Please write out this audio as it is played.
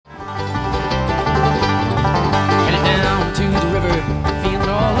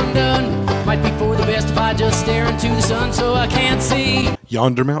to the sun so I can't see.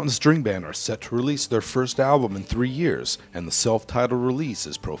 Yonder Mountain String Band are set to release their first album in 3 years, and the self-titled release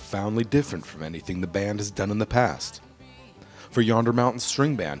is profoundly different from anything the band has done in the past. For Yonder Mountain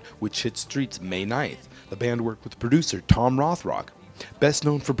String Band, which hit streets May 9th, the band worked with producer Tom Rothrock, best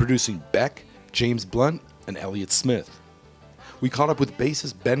known for producing Beck, James Blunt, and Elliott Smith. We caught up with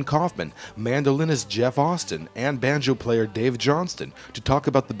bassist Ben Kaufman, mandolinist Jeff Austin, and banjo player Dave Johnston to talk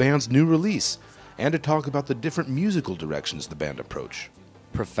about the band's new release and to talk about the different musical directions the band approach.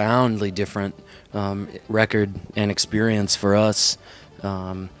 Profoundly different record and experience for us.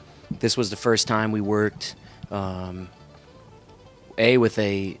 This was the first time we worked with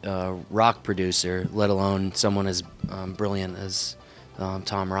a rock producer, let alone someone as brilliant as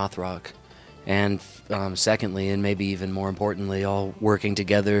Tom Rothrock. And secondly, and maybe even more importantly, all working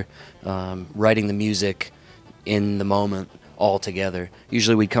together, writing the music in the moment all together.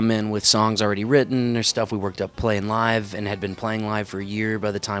 Usually we'd come in with songs already written or stuff we worked up playing live and had been playing live for a year by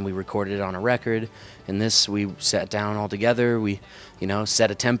the time we recorded it on a record. And this, we sat down all together, we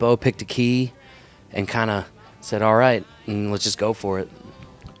set a tempo, picked a key, and kind of said, all right, and let's just go for it.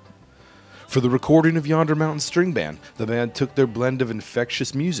 For the recording of Yonder Mountain String Band, the band took their blend of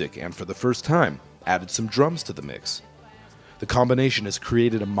infectious music and, for the first time, added some drums to the mix. The combination has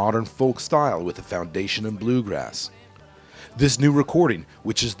created a modern folk style with a foundation in bluegrass. This new recording,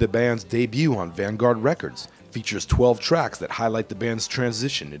 which is the band's debut on Vanguard Records, features 12 tracks that highlight the band's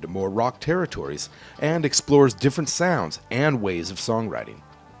transition into more rock territories and explores different sounds and ways of songwriting.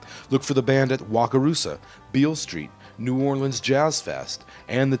 Look for the band at Wakarusa, Beale Street, New Orleans Jazz Fest,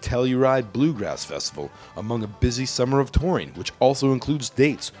 and the Telluride Bluegrass Festival, among a busy summer of touring, which also includes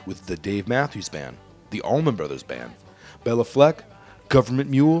dates with the Dave Matthews Band, the Allman Brothers Band, Bella Fleck, Government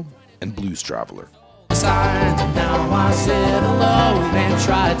Mule, and Blues Traveler. Now I sit alone and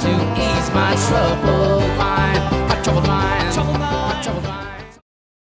try to ease my troubled mind.